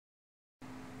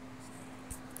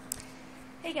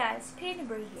Hey guys, Peyton and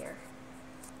Bree here.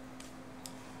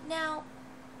 Now,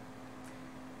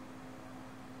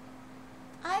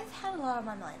 I've had a lot on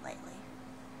my mind lately.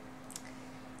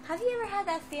 Have you ever had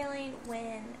that feeling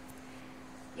when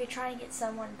you're trying to get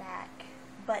someone back,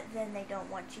 but then they don't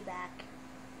want you back?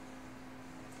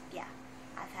 Yeah,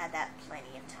 I've had that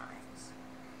plenty of times.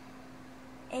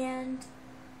 And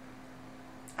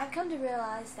I've come to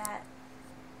realize that,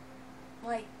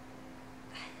 like,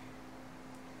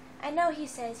 I know he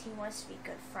says he wants to be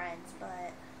good friends,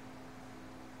 but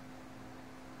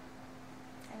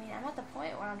I mean, I'm at the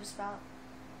point where I'm just about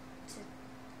to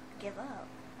give up.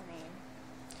 I mean,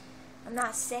 I'm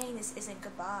not saying this isn't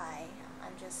goodbye.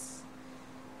 I'm just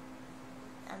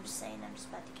saying I'm just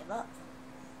about to give up.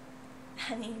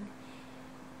 I mean,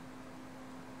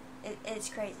 it's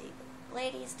crazy.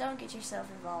 Ladies, don't get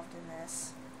yourself involved in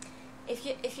this. If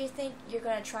you think you're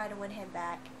gonna try to win him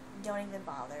back, don't even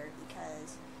bother,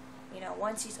 because you know,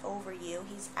 once he's over you,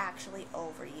 he's actually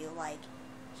over you. Like,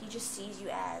 he just sees you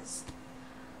as,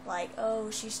 like,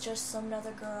 oh, she's just some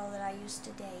other girl that I used to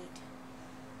date.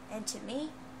 And to me,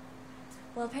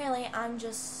 well, apparently I'm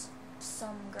just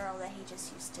some girl that he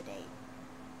just used to date.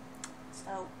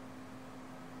 So,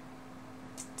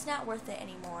 it's not worth it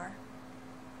anymore.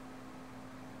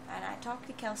 And I talked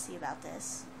to Kelsey about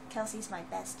this. Kelsey's my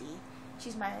bestie.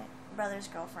 She's my brother's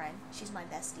girlfriend. She's my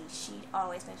bestie. She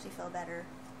always makes me feel better.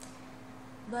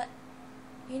 But,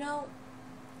 you know,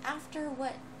 after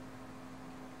what,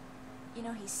 you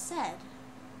know, he said,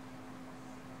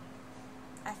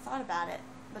 I thought about it,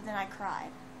 but then I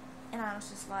cried. And I was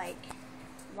just like,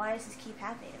 why does this keep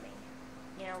happening to me?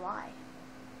 You know, why?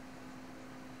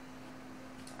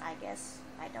 I guess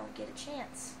I don't get a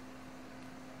chance.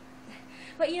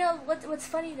 But, you know, what's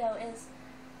funny, though, is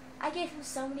I gave him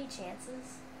so many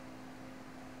chances.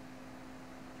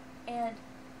 And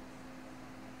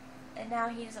now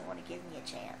he doesn't want to give me a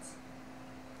chance.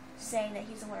 Saying that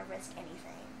he doesn't want to risk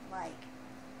anything. Like,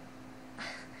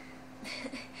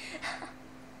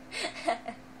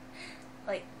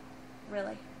 like,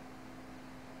 really?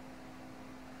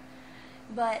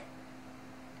 But,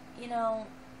 you know,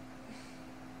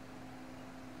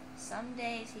 some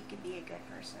days he could be a good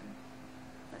person,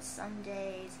 but some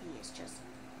days he is just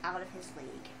out of his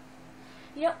league.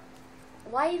 You know,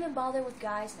 why even bother with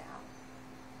guys now?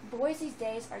 Boys these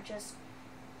days are just,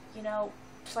 you know,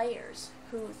 players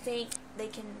who think they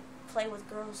can play with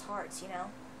girls' hearts, you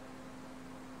know?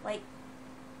 Like,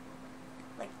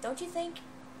 don't you think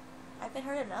I've been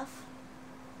hurt enough?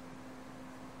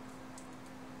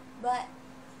 But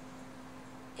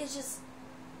it's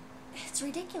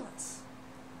ridiculous.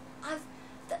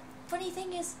 The funny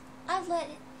thing is, I've let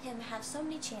him have so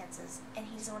many chances, and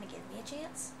he doesn't want to give me a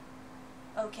chance?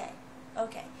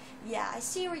 Okay, yeah, I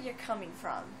see where you're coming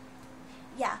from.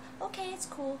 Yeah, okay, it's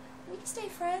cool. We can stay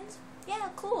friends. Yeah,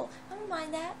 cool. I don't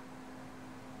mind that.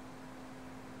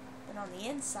 But on the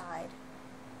inside,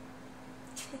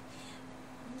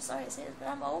 I'm sorry to say this, but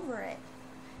I'm over it.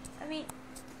 I mean,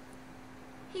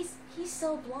 he's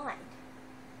so blind.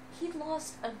 He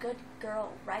lost a good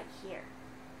girl right here.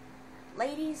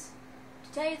 Ladies,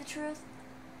 to tell you the truth,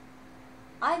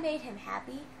 I made him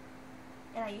happy,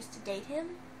 and I used to date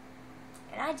him,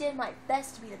 and I did my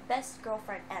best to be the best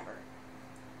girlfriend ever.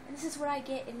 And this is what I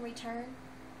get in return?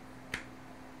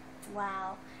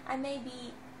 Wow. I may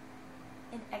be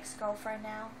an ex-girlfriend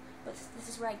now, but this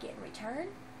is what I get in return?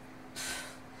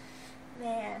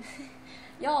 Man,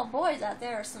 y'all boys out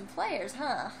there are some players,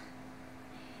 huh?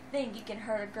 Think you can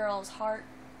hurt a girl's heart?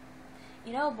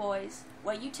 You know, boys,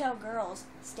 what you tell girls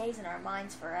stays in our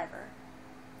minds forever.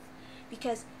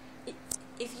 Because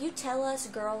if you tell us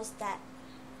girls that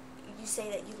you say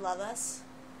that you love us,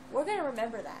 we're going to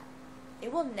remember that.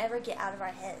 It will never get out of our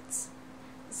heads.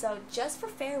 So, just for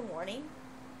fair warning,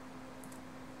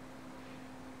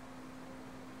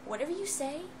 whatever you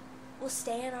say will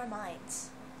stay in our minds.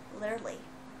 Literally.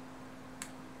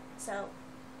 So,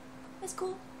 it's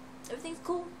cool. Everything's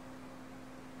cool.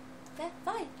 Okay,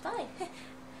 fine.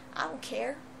 I don't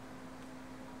care.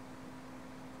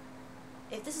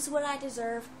 If this is what I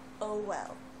deserve, oh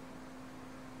well.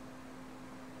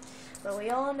 But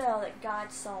we all know that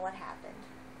God saw what happened.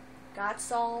 God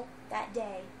saw that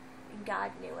day, and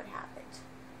God knew what happened.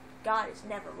 God is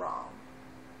never wrong.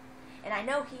 And I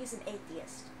know he's an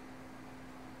atheist.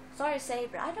 Sorry to say,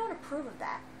 but I don't approve of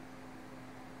that.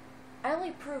 I only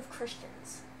approve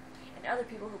Christians and other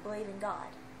people who believe in God.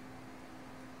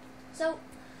 So,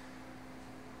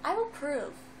 I will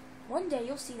prove. One day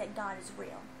you'll see that God is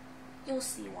real. You'll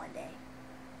see one day.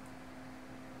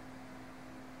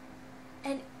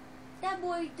 And that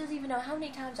boy doesn't even know how many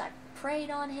times I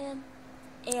prayed on him,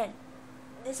 and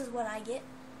this is what I get.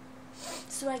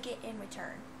 This is what I get in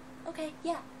return. Okay,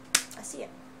 yeah, I see it.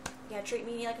 You gotta treat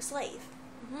me like a slave.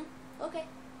 Okay,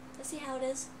 I see how it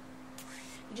is.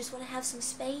 You just want to have some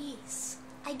space.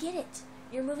 I get it.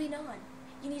 You're moving on.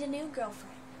 You need a new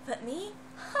girlfriend. But me?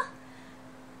 Huh.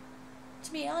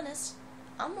 To be honest,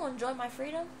 I'm gonna enjoy my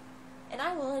freedom, and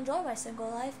I will enjoy my single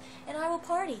life, and I will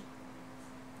party.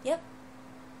 Yep.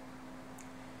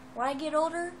 When I get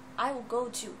older, I will go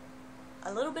to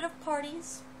a little bit of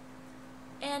parties,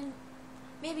 and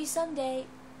maybe someday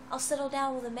I'll settle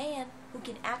down with a man who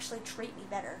can actually treat me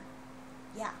better.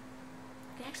 Yeah,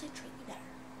 who can actually treat me better.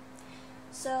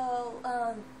 So,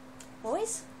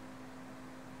 boys,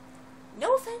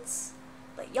 no offense,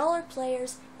 but y'all are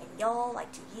players, and y'all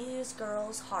like to use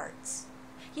girls' hearts.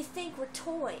 You think we're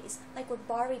toys, like we're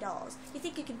Barbie dolls. You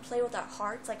think you can play with our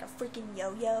hearts like a freaking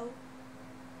yo-yo?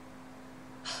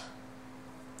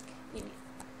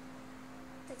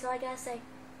 That's all I gotta say.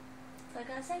 That's all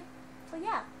I gotta say. So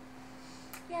yeah.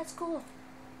 Yeah, it's cool.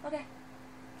 Okay.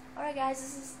 Alright guys,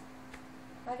 this is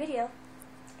my video.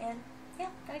 And yeah,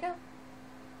 gotta go.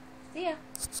 See ya.